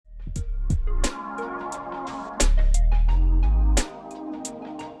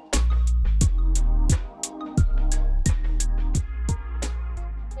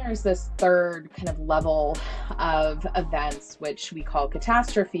there's this third kind of level of events, which we call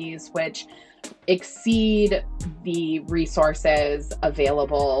catastrophes, which exceed the resources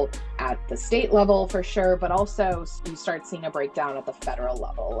available at the state level for sure, but also you start seeing a breakdown at the federal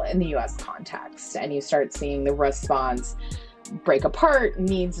level in the US context, and you start seeing the response break apart,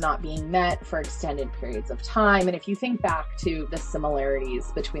 needs not being met for extended periods of time. And if you think back to the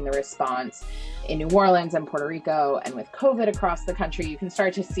similarities between the response in New Orleans and Puerto Rico and with COVID across the country, you can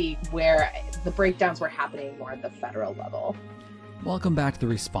start to see where the breakdowns were happening more at the federal level. Welcome back to The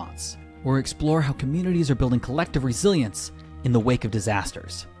Response, where we explore how communities are building collective resilience in the wake of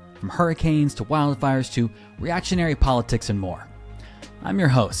disasters, from hurricanes to wildfires to reactionary politics and more. I'm your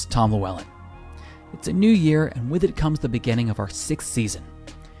host, Tom Llewellyn. It's a new year, and with it comes the beginning of our 6th season.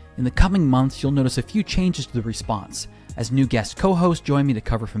 In the coming months, you'll notice a few changes to The Response, as new guest co-hosts join me to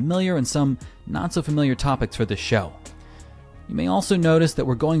cover familiar and some not-so-familiar topics for this show. You may also notice that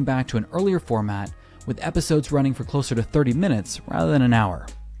we're going back to an earlier format, with episodes running for closer to 30 minutes rather than an hour.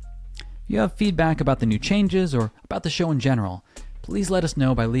 If you have feedback about the new changes or about the show in general, please let us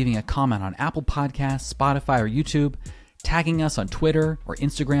know by leaving a comment on Apple Podcasts, Spotify, or YouTube, tagging us on Twitter or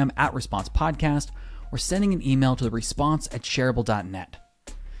Instagram @ResponsePodcast, or sending an email to theresponse@shareable.net.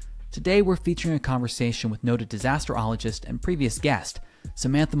 Today we're featuring a conversation with noted disasterologist and previous guest,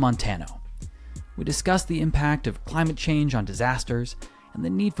 Samantha Montano. We discuss the impact of climate change on disasters and the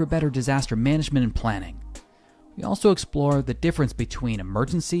need for better disaster management and planning. We also explore the difference between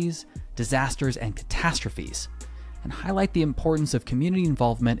emergencies, disasters, and catastrophes, and highlight the importance of community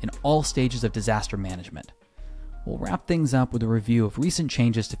involvement in all stages of disaster management. We'll wrap things up with a review of recent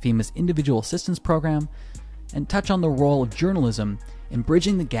changes to FEMA's Individual Assistance Program and touch on the role of journalism in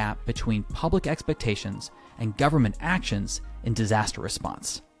bridging the gap between public expectations and government actions in disaster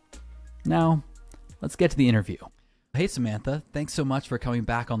response. Now, let's get to the interview. Hey, Samantha, thanks so much for coming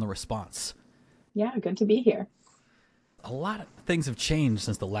back on The Response. Yeah, good to be here. A lot of things have changed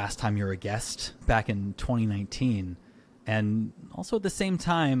since the last time you were a guest back in 2019. And also at the same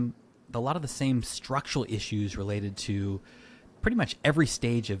time, a lot of the same structural issues related to pretty much every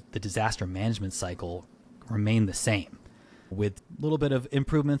stage of the disaster management cycle remain the same, with a little bit of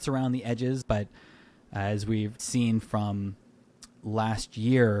improvements around the edges. But as we've seen from last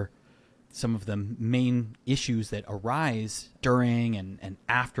year, some of the main issues that arise during and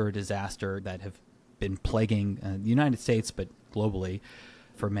after a disaster that have been plaguing the United States, but globally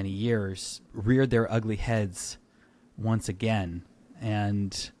for many years, reared their ugly heads once again.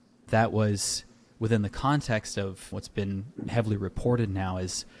 And that was within the context of what's been heavily reported now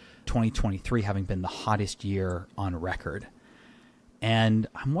as 2023 having been the hottest year on record. And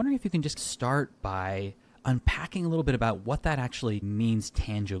I'm wondering if you can just start by unpacking a little bit about what that actually means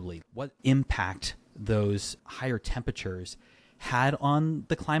tangibly, what impact those higher temperatures had on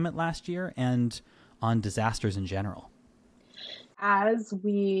the climate last year and on disasters in general. As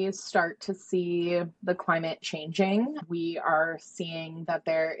we start to see the climate changing, we are seeing that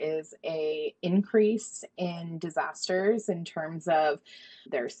there is an increase in disasters in terms of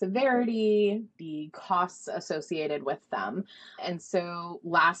their severity, the costs associated with them. And so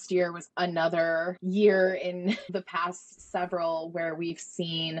last year was another year in the past several where we've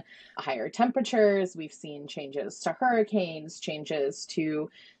seen higher temperatures, we've seen changes to hurricanes, changes to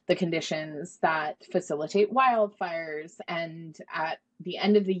the conditions that facilitate wildfires. And at the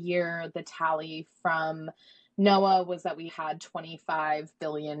end of the year, the tally from NOAA was that we had $25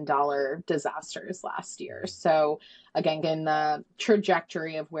 billion disasters last year. So again, in the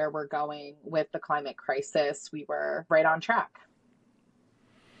trajectory of where we're going with the climate crisis, we were right on track.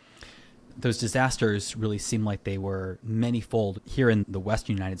 Those disasters really seem like they were many-fold. Here in the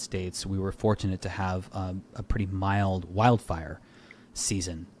Western United States, we were fortunate to have a pretty mild wildfire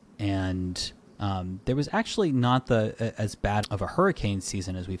season. And there was actually not as bad of a hurricane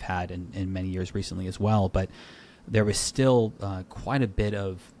season as we've had in many years recently as well, but there was still quite a bit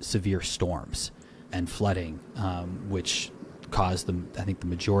of severe storms and flooding, which caused I think the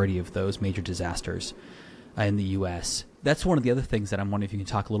majority of those major disasters in the U.S. That's one of the other things that I'm wondering if you can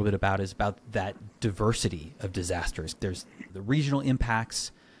talk a little bit about is about that diversity of disasters. There's the regional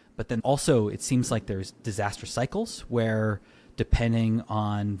impacts, but then also it seems like there's disaster cycles where depending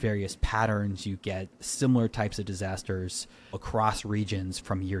on various patterns, you get similar types of disasters across regions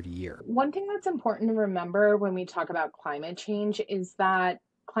from year to year. One thing that's important to remember when we talk about climate change is that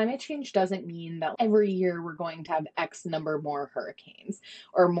climate change doesn't mean that every year we're going to have X number more hurricanes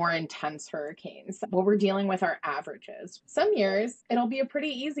or more intense hurricanes. What we're dealing with are averages. Some years it'll be a pretty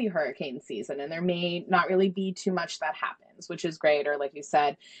easy hurricane season and there may not really be too much that happens, which is great. Or like you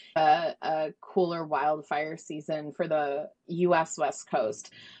said, a cooler wildfire season for the US West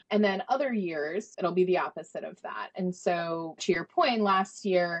Coast. And then other years, it'll be the opposite of that. And so, to your point, last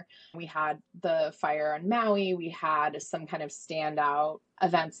year we had the fire on Maui, we had some kind of standout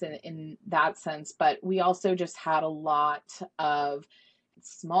events in that sense, but we also just had a lot of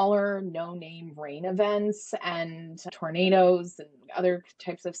smaller, no name rain events and tornadoes and other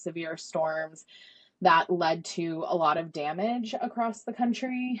types of severe storms that led to a lot of damage across the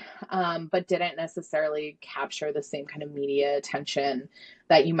country, but didn't necessarily capture the same kind of media attention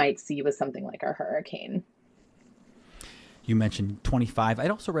that you might see with something like a hurricane. You mentioned 25.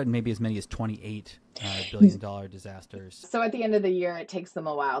 I'd also read maybe as many as 28 billion-dollar disasters. So at the end of the year, it takes them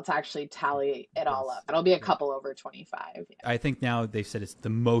a while to actually tally it all up. It'll be a couple over 25. I think now they've said it's the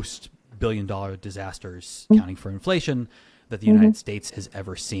most billion-dollar disasters, counting for inflation, that the United States has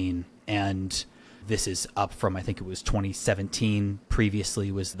ever seen. And this is up from, I think it was 2017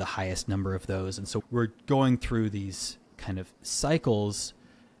 previously was the highest number of those. And so we're going through these kind of cycles.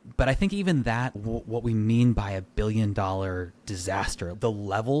 But I think even that, what we mean by $1 billion disaster, the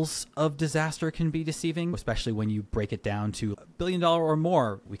levels of disaster can be deceiving, especially when you break it down to $1 billion or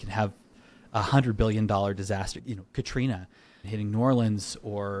more. We can have $100 billion disaster, Katrina hitting New Orleans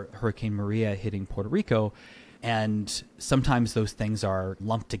or Hurricane Maria hitting Puerto Rico. And sometimes those things are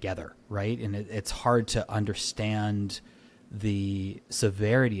lumped together, right? And it's hard to understand the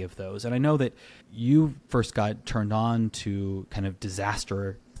severity of those. And I know that you first got turned on to kind of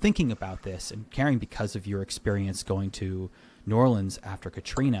disaster thinking about this and caring because of your experience going to New Orleans after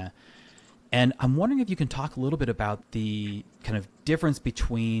Katrina. And I'm wondering if you can talk a little bit about the kind of difference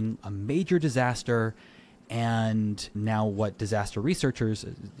between a major disaster and now what disaster researchers,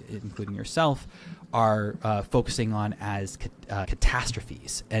 including yourself, are focusing on as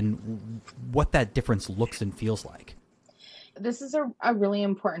catastrophes, and what that difference looks and feels like. This is a really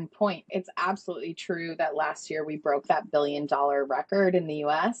important point. It's absolutely true that last year we broke that $1 billion record in the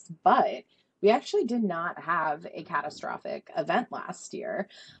US, but we actually did not have a catastrophic event last year.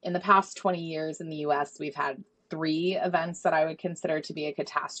 In the past 20 years in the US, we've had 3 events that I would consider to be a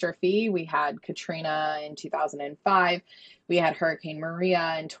catastrophe. We had Katrina in 2005, we had Hurricane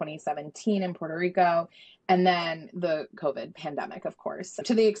Maria in 2017 in Puerto Rico, and then the COVID pandemic, of course,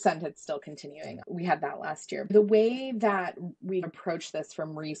 to the extent it's still continuing. We had that last year. The way that we approach this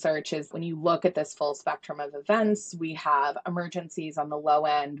from research is when you look at this full spectrum of events, we have emergencies on the low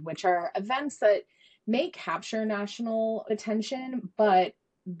end, which are events that may capture national attention, but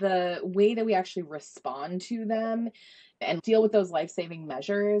the way that we actually respond to them and deal with those life-saving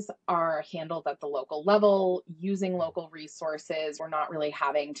measures are handled at the local level, using local resources. We're not really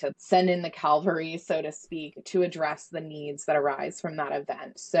having to send in the cavalry, so to speak, to address the needs that arise from that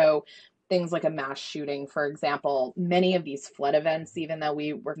event. So things like a mass shooting, for example, many of these flood events, even that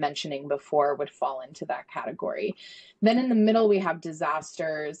we were mentioning before, would fall into that category. Then in the middle, we have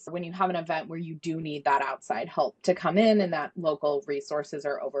disasters. When you have an event where you do need that outside help to come in and that local resources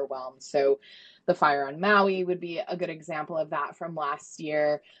are overwhelmed. So the fire on Maui would be a good example of that from last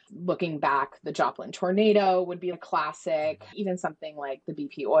year. Looking back, the Joplin tornado would be a classic. Even something like the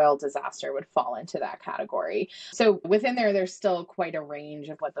BP oil disaster would fall into that category. So within there, there's still quite a range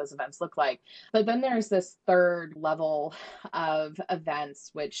of what those events look like. But then there's this third level of events,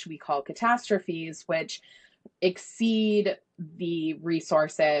 which we call catastrophes, which exceed the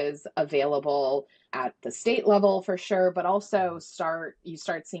resources available at the state level for sure, but also you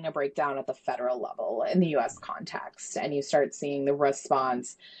start seeing a breakdown at the federal level in the US context, and you start seeing the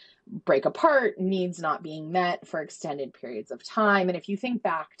response break apart, needs not being met for extended periods of time. And if you think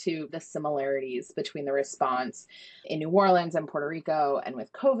back to the similarities between the response in New Orleans and Puerto Rico and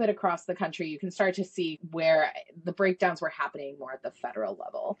with COVID across the country, you can start to see where the breakdowns were happening more at the federal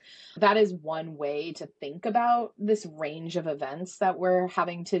level. That is one way to think about this range of events that we're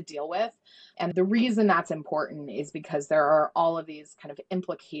having to deal with. And the reason that's important is because there are all of these kind of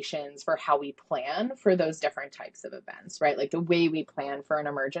implications for how we plan for those different types of events, right? Like the way we plan for an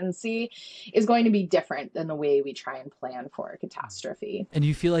emergency is going to be different than the way we try and plan for a catastrophe. And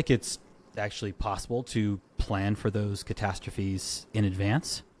you feel like it's actually possible to plan for those catastrophes in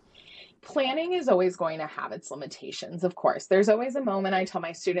advance? Planning is always going to have its limitations, of course. There's always a moment, I tell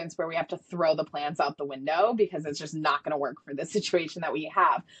my students, where we have to throw the plans out the window because it's just not going to work for the situation that we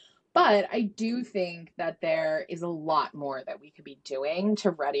have. But I do think that there is a lot more that we could be doing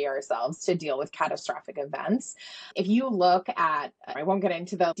to ready ourselves to deal with catastrophic events. If you look at, I won't get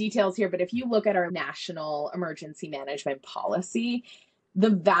into the details here, but if you look at our national emergency management policy, the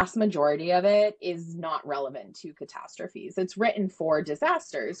vast majority of it is not relevant to catastrophes. It's written for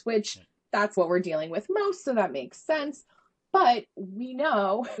disasters, which that's what we're dealing with most, so that makes sense. But we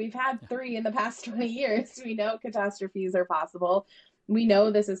know we've had 3 in the past 20 years. We know catastrophes are possible. We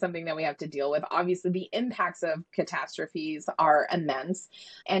know this is something that we have to deal with. Obviously, the impacts of catastrophes are immense.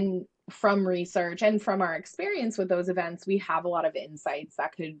 And from research and from our experience with those events, we have a lot of insights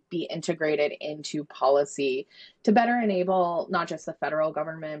that could be integrated into policy to better enable not just the federal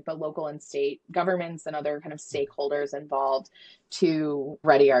government, but local and state governments and other kind of stakeholders involved to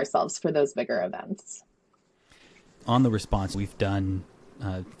ready ourselves for those bigger events. On the response, we've done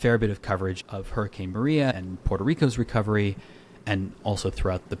a fair bit of coverage of Hurricane Maria and Puerto Rico's recovery, and also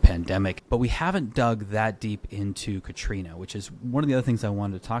throughout the pandemic. But we haven't dug that deep into Katrina, which is one of the other things I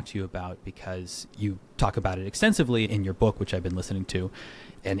wanted to talk to you about, because you talk about it extensively in your book, which I've been listening to.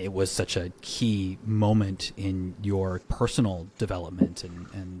 And it was such a key moment in your personal development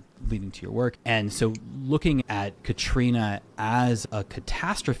and leading to your work. And so looking at Katrina as a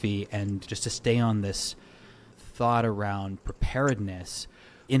catastrophe, and just to stay on this thought around preparedness,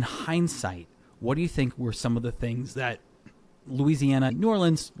 in hindsight, what do you think were some of the things that Louisiana, New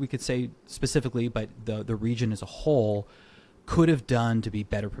Orleans, we could say specifically, but the region as a whole could have done to be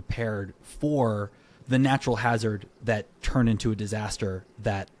better prepared for the natural hazard that turned into a disaster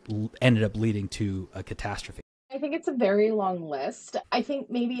that ended up leading to a catastrophe? I think it's a very long list. I think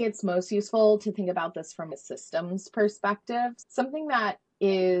maybe it's most useful to think about this from a systems perspective. Something that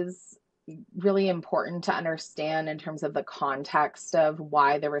is really important to understand in terms of the context of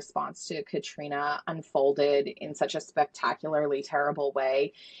why the response to Katrina unfolded in such a spectacularly terrible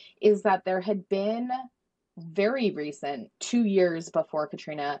way is that there had been very recent, 2 years before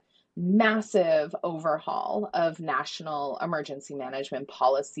Katrina, massive overhaul of national emergency management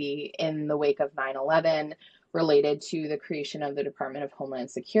policy in the wake of 9/11 related to the creation of the Department of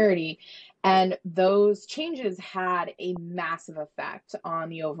Homeland Security. And those changes had a massive effect on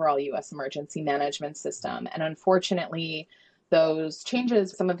the overall US emergency management system. And unfortunately, those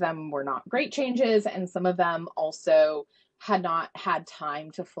changes, some of them were not great changes, and some of them also had not had time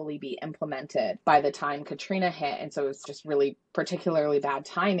to fully be implemented by the time Katrina hit. And so it was just really particularly bad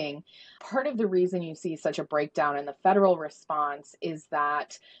timing. Part of the reason you see such a breakdown in the federal response is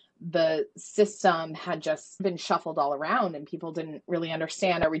that the system had just been shuffled all around and people didn't really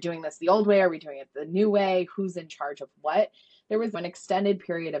understand, are we doing this the old way? Are we doing it the new way? Who's in charge of what? There was an extended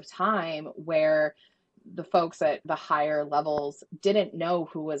period of time where the folks at the higher levels didn't know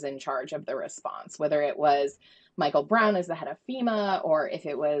who was in charge of the response, whether it was Michael Brown as the head of FEMA, or if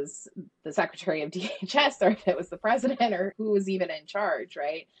it was the secretary of DHS, or if it was the president, or who was even in charge,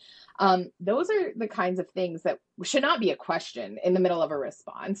 right? Those are the kinds of things that should not be a question in the middle of a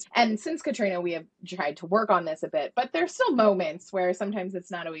response. And since Katrina, we have tried to work on this a bit, but there's still moments where sometimes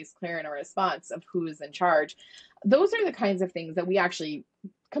it's not always clear in a response of who is in charge. Those are the kinds of things that we actually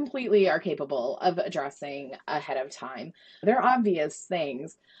completely are capable of addressing ahead of time. They're obvious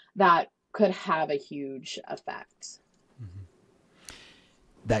things that could have a huge effect. Mm-hmm.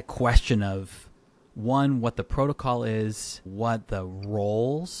 That question of, one, what the protocol is, what the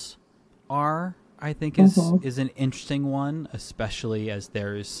roles are, I think is an interesting one, especially as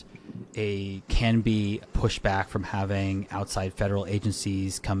can be pushback from having outside federal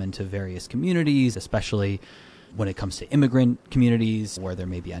agencies come into various communities, especially when it comes to immigrant communities where there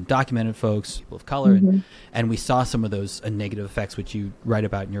may be undocumented folks, people of color. And we saw some of those negative effects, which you write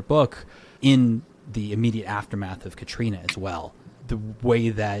about in your book, in the immediate aftermath of Katrina as well. The way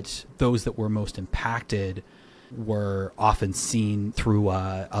that those that were most impacted were often seen through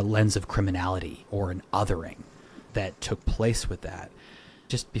a lens of criminality or an othering that took place with that.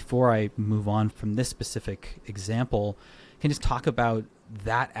 Just before I move on from this specific example, can you just talk about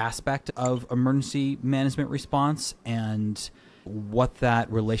that aspect of emergency management response and what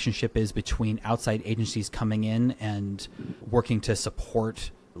that relationship is between outside agencies coming in and working to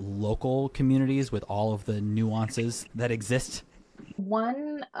support local communities with all of the nuances that exist?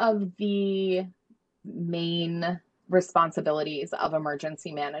 One of the main responsibilities of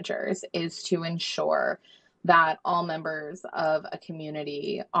emergency managers is to ensure that all members of a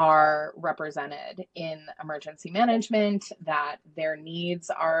community are represented in emergency management, that their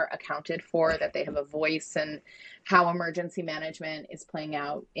needs are accounted for, that they have a voice in how emergency management is playing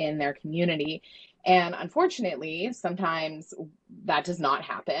out in their community. And unfortunately, sometimes that does not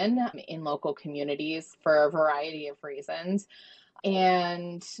happen in local communities for a variety of reasons.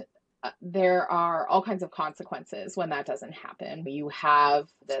 And there are all kinds of consequences when that doesn't happen. You have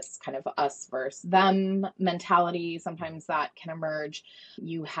this kind of us versus them mentality. Sometimes that can emerge.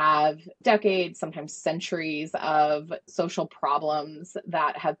 You have decades, sometimes centuries of social problems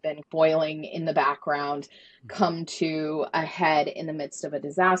that have been boiling in the background come to a head in the midst of a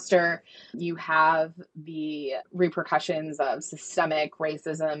disaster. You have the repercussions of systemic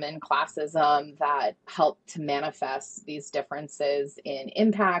racism and classism that help to manifest these differences in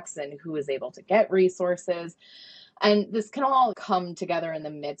impacts and who is able to get resources. And this can all come together in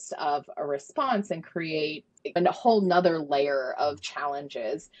the midst of a response and create a whole nother layer of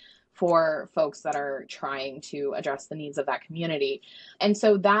challenges for folks that are trying to address the needs of that community. And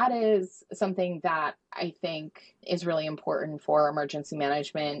so that is something that I think is really important for emergency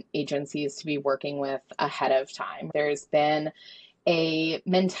management agencies to be working with ahead of time. There's been a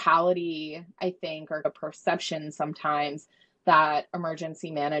mentality, I think, or a perception sometimes that emergency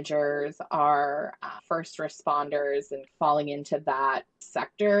managers are first responders and falling into that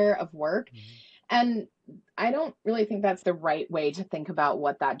sector of work. And I don't really think that's the right way to think about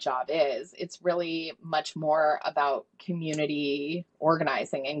what that job is. It's really much more about community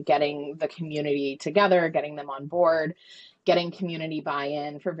organizing and getting the community together, getting them on board, getting community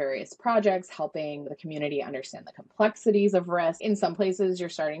buy-in for various projects, helping the community understand the complexities of risk. In some places, you're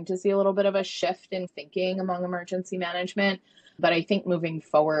starting to see a little bit of a shift in thinking among emergency management. But I think moving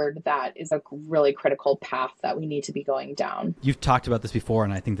forward, that is a really critical path that we need to be going down. You've talked about this before,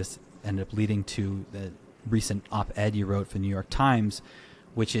 and I think this ended up leading to the recent op-ed you wrote for the New York Times,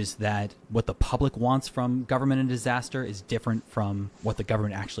 which is that what the public wants from government in disaster is different from what the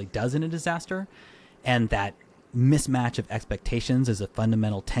government actually does in a disaster, and that mismatch of expectations is a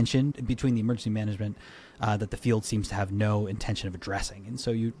fundamental tension between the emergency management that the field seems to have no intention of addressing. And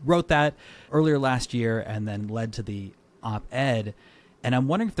so you wrote that earlier last year and then led to the op-ed. And I'm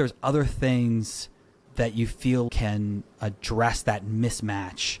wondering if there's other things that you feel can address that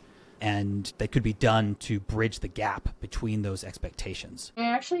mismatch and that could be done to bridge the gap between those expectations. I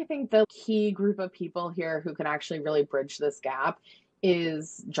actually think the key group of people here who can actually really bridge this gap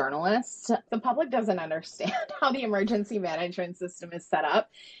is journalists. The public doesn't understand how the emergency management system is set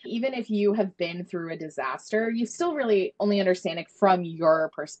up. Even if you have been through a disaster, you still really only understand it from your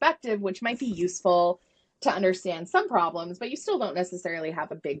perspective, which might be useful to understand some problems, but you still don't necessarily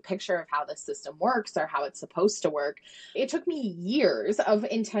have a big picture of how the system works or how it's supposed to work. It took me years of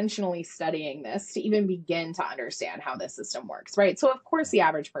intentionally studying this to even begin to understand how this system works, right? So of course the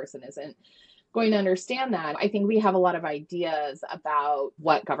average person isn't going to understand that. I think we have a lot of ideas about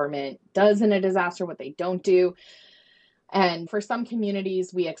what government does in a disaster, what they don't do. And for some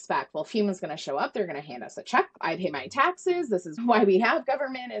communities, we expect, well, FEMA's going to show up. They're going to hand us a check. I pay my taxes. This is why we have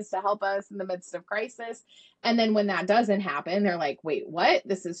government, is to help us in the midst of crisis. And then when that doesn't happen, they're like, wait, what?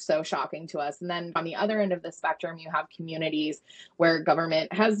 This is so shocking to us. And then on the other end of the spectrum, you have communities where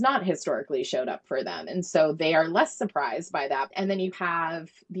government has not historically showed up for them. And so they are less surprised by that. And then you have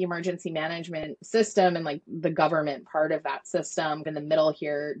the emergency management system and like the government part of that system in the middle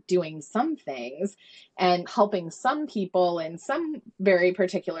here doing some things and helping some people in some very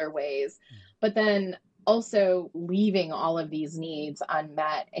particular ways. But then also leaving all of these needs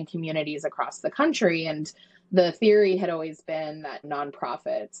unmet in communities across the country. And the theory had always been that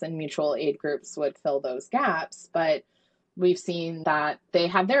nonprofits and mutual aid groups would fill those gaps. But we've seen that they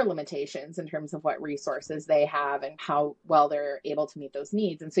have their limitations in terms of what resources they have and how well they're able to meet those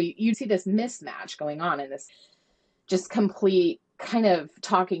needs. And so you see this mismatch going on in this just complete kind of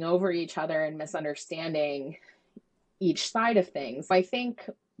talking over each other and misunderstanding each side of things. I think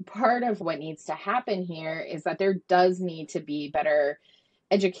part of what needs to happen here is that there does need to be better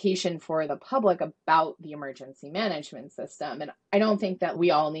education for the public about the emergency management system. And I don't think that we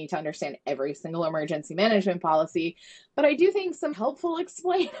all need to understand every single emergency management policy, but I do think some helpful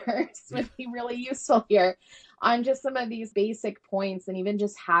explainers would be really useful here on just some of these basic points, and even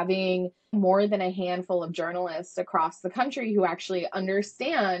just having more than a handful of journalists across the country who actually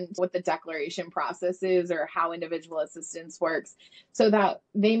understand what the declaration process is or how individual assistance works, so that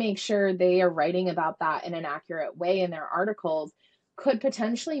they make sure they are writing about that in an accurate way in their articles, could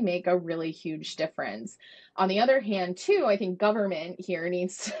potentially make a really huge difference. On the other hand, too, I think government here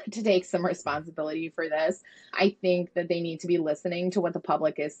needs to take some responsibility for this. I think that they need to be listening to what the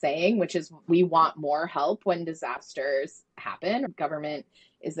public is saying, which is we want more help when disasters happen. Government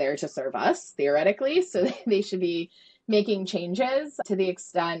is there to serve us, theoretically, so they should be making changes to the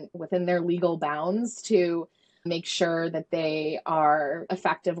extent within their legal bounds to make sure that they are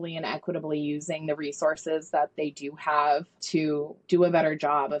effectively and equitably using the resources that they do have to do a better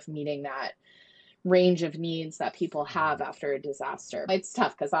job of meeting that range of needs that people have after a disaster. It's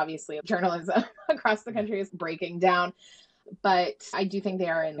tough because obviously journalism across the country is breaking down, but I do think they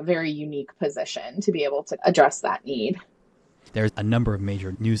are in a very unique position to be able to address that need. There's a number of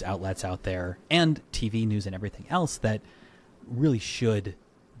major news outlets out there and TV news and everything else that really should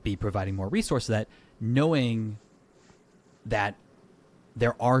be providing more resources, that knowing that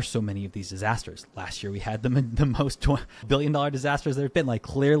there are so many of these disasters. Last year we had the most $1 billion disasters there have been. Like,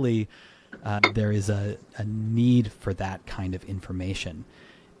 clearly there is a need for that kind of information.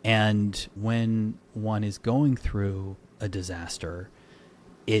 And when one is going through a disaster,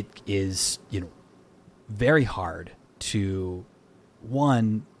 it is, very hard to,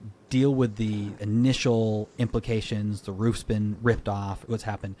 one, deal with the initial implications, the roof's been ripped off, what's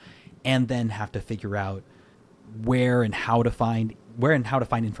happened, and then have to figure out where and how to find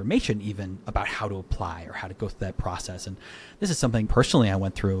information even about how to apply or how to go through that process. And this is something personally I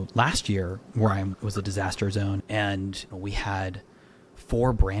went through last year, where I was a disaster zone, and we had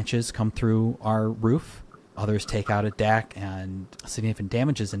 4 branches come through our roof, others take out a deck, and significant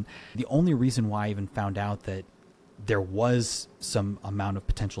damages. And the only reason why I even found out that there was some amount of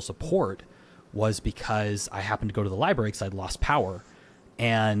potential support was because I happened to go to the library because I'd lost power.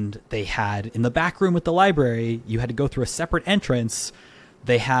 And they had, in the back room at the library, you had to go through a separate entrance.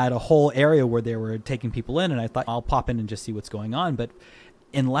 They had a whole area where they were taking people in, and I thought, I'll pop in and just see what's going on. But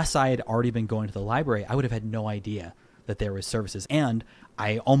unless I had already been going to the library, I would have had no idea that there was services. And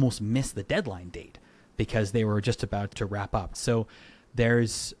I almost missed the deadline date because they were just about to wrap up. So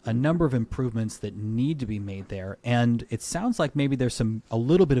there's a number of improvements that need to be made there. And it sounds like maybe there's a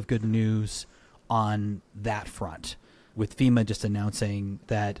little bit of good news on that front, with FEMA just announcing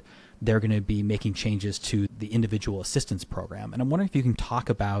that they're going to be making changes to the individual assistance program. And I'm wondering if you can talk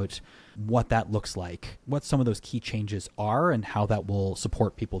about what that looks like, what some of those key changes are, and how that will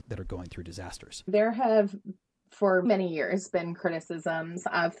support people that are going through disasters. There have, for many years, been criticisms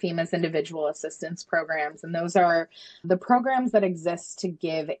of FEMA's individual assistance programs. And those are the programs that exist to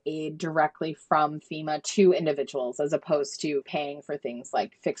give aid directly from FEMA to individuals, as opposed to paying for things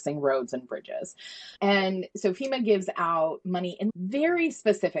like fixing roads and bridges. And so FEMA gives out money in very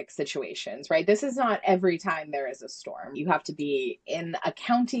specific situations, right? This is not every time there is a storm. You have to be in a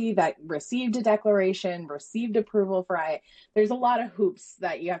county that received a declaration, received approval for it. There's a lot of hoops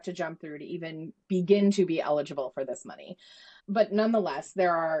that you have to jump through to even begin to be eligible for this money. But nonetheless,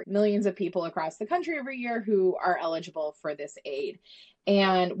 there are millions of people across the country every year who are eligible for this aid.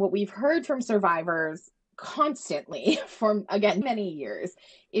 And what we've heard from survivors constantly for, again, many years,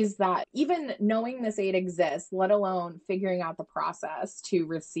 is that even knowing this aid exists, let alone figuring out the process to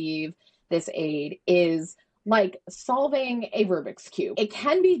receive this aid, is like solving a Rubik's Cube. It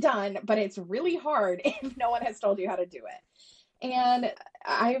can be done, but it's really hard if no one has told you how to do it. And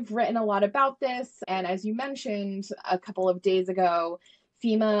I've written a lot about this. And as you mentioned, a couple of days ago,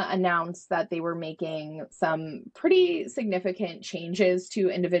 FEMA announced that they were making some pretty significant changes to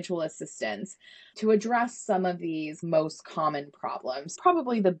individual assistance to address some of these most common problems.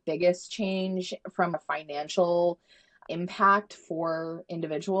 Probably the biggest change from a financial impact for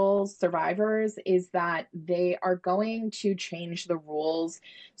individuals, survivors, is that they are going to change the rules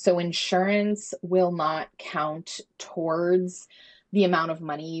so insurance will not count towards the amount of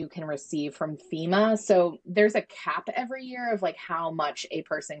money you can receive from FEMA. So there's a cap every year of like how much a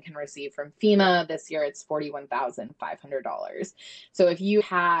person can receive from FEMA. This year it's $41,500. So if you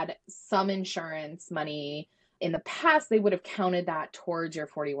had some insurance money in the past, they would have counted that towards your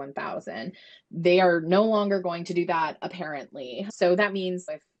 41,000. They are no longer going to do that, apparently. So that means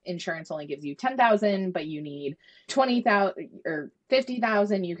if insurance only gives you 10,000, but you need 20,000 or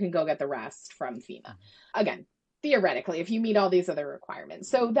 50,000, you can go get the rest from FEMA. Again, theoretically, if you meet all these other requirements.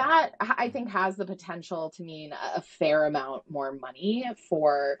 So that, I think, has the potential to mean a fair amount more money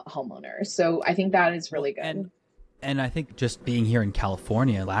for homeowners. So I think that is really good. And I think just being here in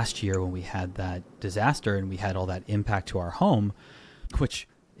California last year when we had that disaster and we had all that impact to our home, which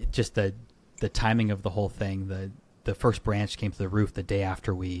just the timing of the whole thing, the first branch came to the roof the day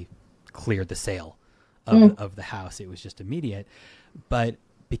after we cleared the sale of the house. It was just immediate. But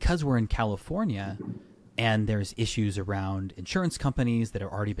because we're in California and there's issues around insurance companies that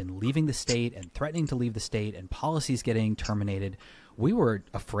have already been leaving the state and threatening to leave the state and policies getting terminated, we were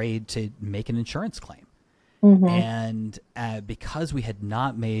afraid to make an insurance claim. And because we had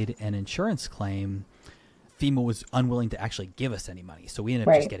not made an insurance claim, FEMA was unwilling to actually give us any money. So we ended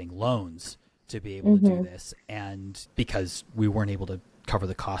up just getting loans to be able to do this. And because we weren't able to cover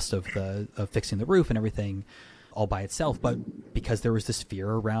the cost of fixing the roof and everything, all by itself, but because there was this fear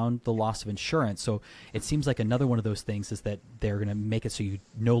around the loss of insurance. So it seems like another one of those things is that they're going to make it so you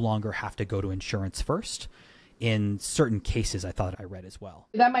no longer have to go to insurance first. In certain cases, I thought I read as well.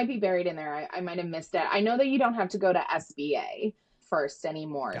 That might be buried in there. I might have missed it. I know that you don't have to go to SBA first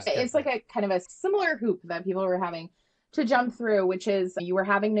anymore. It's like a kind of a similar hoop that people were having to jump through, which is you were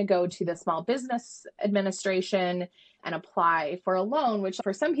having to go to the Small Business Administration and apply for a loan, which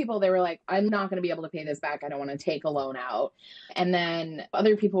for some people, they were like, I'm not going to be able to pay this back. I don't want to take a loan out. And then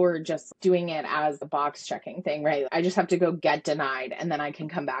other people were just doing it as a box checking thing, right? I just have to go get denied and then I can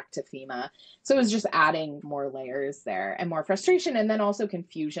come back to FEMA. So it was just adding more layers there and more frustration, and then also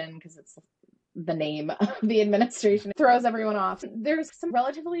confusion because it's the name of the administration throws everyone off. There's some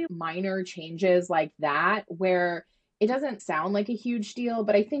relatively minor changes like that where it doesn't sound like a huge deal,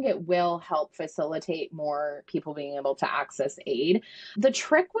 but I think it will help facilitate more people being able to access aid. The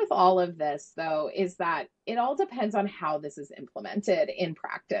trick with all of this, though, is that it all depends on how this is implemented in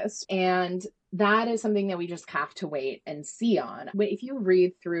practice. And that is something that we just have to wait and see on. If you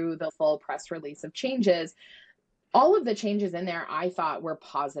read through the full press release of changes, all of the changes in there I thought were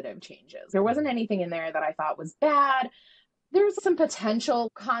positive changes. There wasn't anything in there that I thought was bad. There's some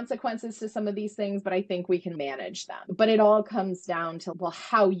potential consequences to some of these things, but I think we can manage them. But it all comes down to, well,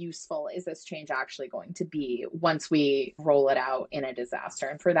 how useful is this change actually going to be once we roll it out in a disaster?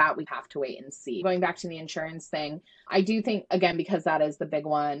 And for that, we have to wait and see. Going back to the insurance thing, I do think, again, because that is the big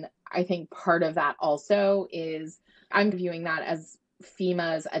one, I think part of that also is I'm viewing that as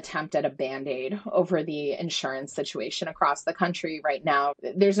FEMA's attempt at a Band-Aid over the insurance situation across the country right now.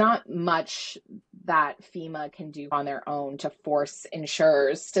 There's not much that FEMA can do on their own to force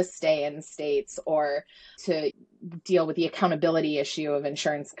insurers to stay in states or to deal with the accountability issue of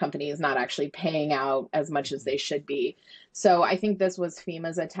insurance companies not actually paying out as much as they should be. So I think this was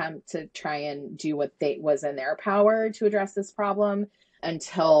FEMA's attempt to try and do what was in their power to address this problem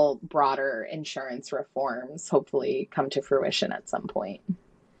until broader insurance reforms hopefully come to fruition at some point.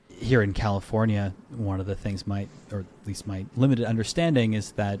 Here in California, one of the things or at least my limited understanding,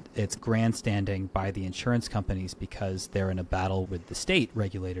 is that it's grandstanding by the insurance companies because they're in a battle with the state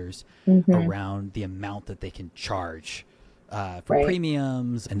regulators around the amount that they can charge for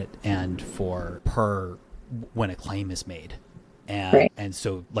premiums and for per when a claim is made. And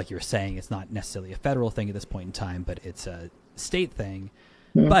so, like you're saying, it's not necessarily a federal thing at this point in time, but it's a state thing.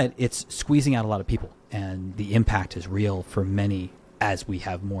 But it's squeezing out a lot of people, and the impact is real for many. As we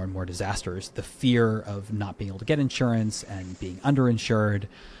have more and more disasters, the fear of not being able to get insurance and being underinsured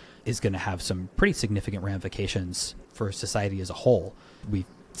is going to have some pretty significant ramifications for society as a whole. We've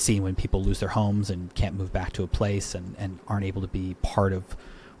seen when people lose their homes and can't move back to a place and aren't able to be part of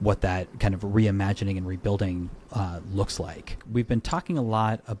what that kind of reimagining and rebuilding looks like. We've been talking a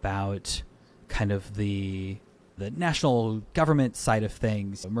lot about kind of the national government side of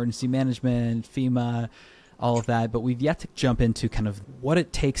things, emergency management, FEMA, all of that, but we've yet to jump into kind of what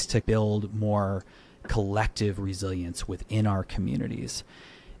it takes to build more collective resilience within our communities.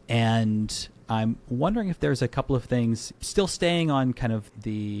 And I'm wondering if there's a couple of things, still staying on kind of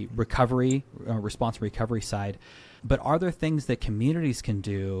the recovery, response and recovery side, but are there things that communities can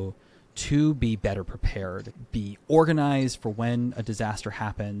do to be better prepared, be organized for when a disaster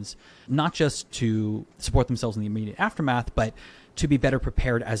happens, not just to support themselves in the immediate aftermath, but to be better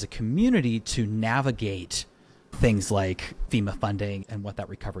prepared as a community to navigate things like FEMA funding and what that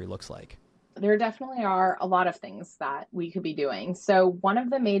recovery looks like? There definitely are a lot of things that we could be doing. So one of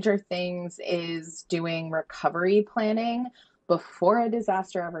the major things is doing recovery planning before a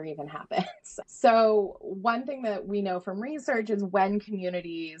disaster ever even happens. So one thing that we know from research is when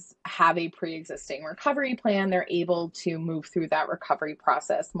communities have a pre-existing recovery plan, they're able to move through that recovery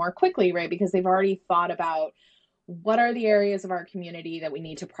process more quickly, right? Because they've already thought about what are the areas of our community that we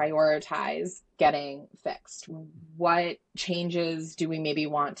need to prioritize getting fixed? What changes do we maybe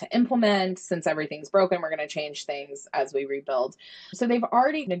want to implement? Since everything's broken, we're going to change things as we rebuild. So they've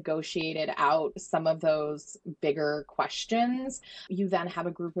already negotiated out some of those bigger questions. You then have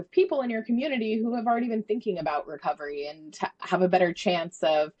a group of people in your community who have already been thinking about recovery and have a better chance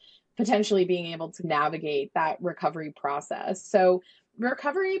of potentially being able to navigate that recovery process. So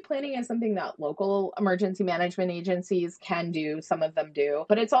recovery planning is something that local emergency management agencies can do. Some of them do,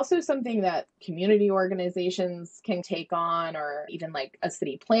 but it's also something that community organizations can take on, or even like a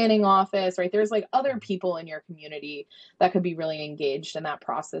city planning office, right? There's like other people in your community that could be really engaged in that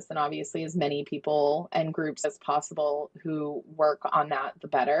process. And obviously as many people and groups as possible who work on that, the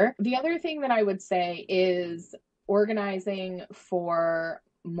better. The other thing that I would say is organizing for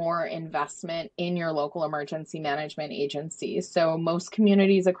more investment in your local emergency management agency. So most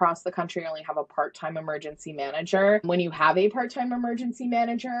communities across the country only have a part-time emergency manager. When you have a part-time emergency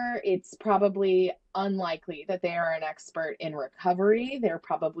manager, it's probably unlikely that they are an expert in recovery. They're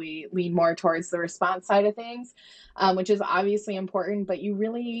probably lean more towards the response side of things, which is obviously important. But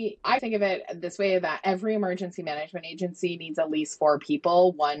I think of it this way, that every emergency management agency needs at least 4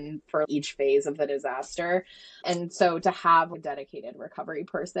 people, one for each phase of the disaster. And so to have a dedicated recovery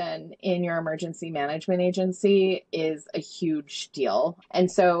person in your emergency management agency is a huge deal.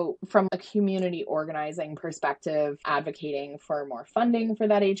 And so from a community organizing perspective, advocating for more funding for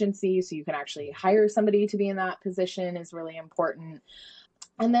that agency so you can actually hire somebody to be in that position is really important.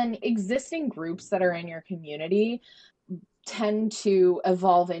 And then existing groups that are in your community tend to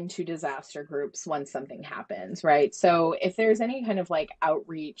evolve into disaster groups once something happens, right? So if there's any kind of like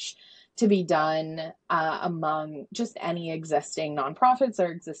outreach to be done among just any existing nonprofits or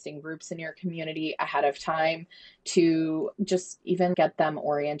existing groups in your community ahead of time, to just even get them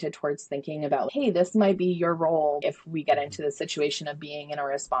oriented towards thinking about, hey, this might be your role if we get into the situation of being in a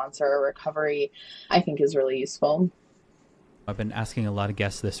response or a recovery, I think is really useful. I've been asking a lot of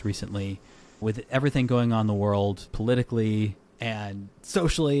guests this recently. With everything going on in the world, politically and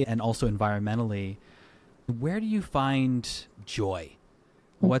socially and also environmentally, where do you find joy?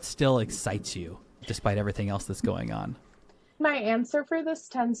 What still excites you despite everything else that's going on? My answer for this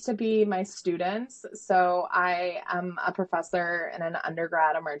tends to be my students. So I am a professor in an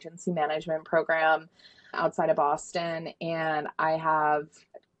undergrad emergency management program outside of Boston, and I have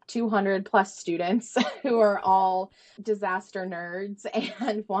 200 plus students who are all disaster nerds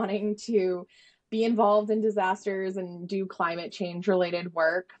and wanting to be involved in disasters and do climate change related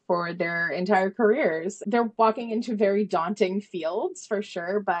work for their entire careers. They're walking into very daunting fields for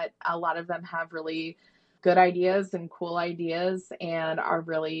sure, but a lot of them have really good ideas and cool ideas and are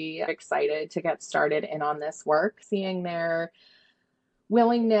really excited to get started in on this work. Seeing their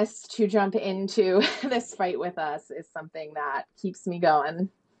willingness to jump into this fight with us is something that keeps me going.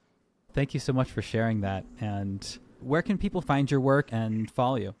 Thank you so much for sharing that. And where can people find your work and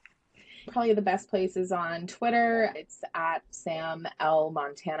follow you? Probably the best place is on Twitter. It's at Sam L.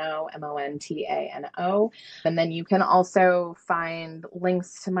 Montano, Montano. And then you can also find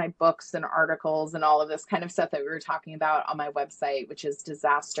links to my books and articles and all of this kind of stuff that we were talking about on my website, which is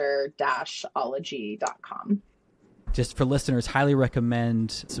disaster-ology.com. Just for listeners, highly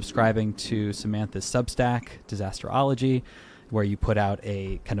recommend subscribing to Samantha's Substack, Disasterology, where you put out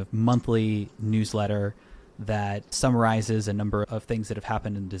a kind of monthly newsletter that summarizes a number of things that have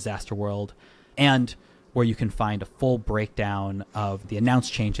happened in the disaster world, and where you can find a full breakdown of the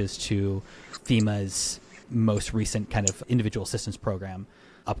announced changes to FEMA's most recent kind of individual assistance program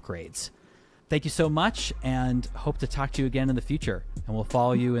upgrades. Thank you so much, and hope to talk to you again in the future, and we'll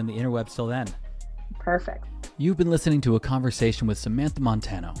follow you in the interwebs till then. Perfect. You've been listening to a conversation with Samantha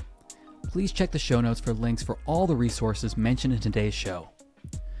Montano. Please check the show notes for links for all the resources mentioned in today's show.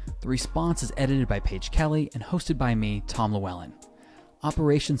 The Response is edited by Paige Kelly and hosted by me, Tom Llewellyn.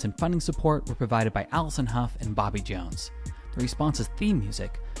 Operations and funding support were provided by Allison Huff and Bobby Jones. The Response's theme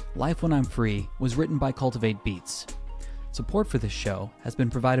music, Life When I'm Free, was written by Cultivate Beats. Support for this show has been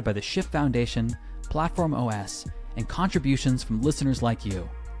provided by the Shift Foundation, Platform OS, and contributions from listeners like you.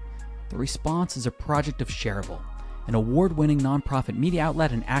 The Response is a project of Shareable, an award-winning nonprofit media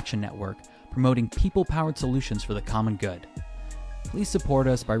outlet and action network promoting people-powered solutions for the common good. Please support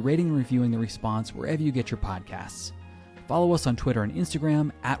us by rating and reviewing The Response wherever you get your podcasts. Follow us on Twitter and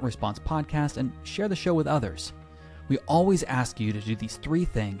Instagram @Response Podcast and share the show with others. We always ask you to do these 3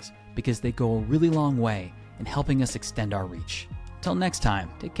 things because they go a really long way in helping us extend our reach. Till next time,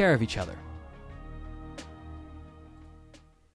 take care of each other.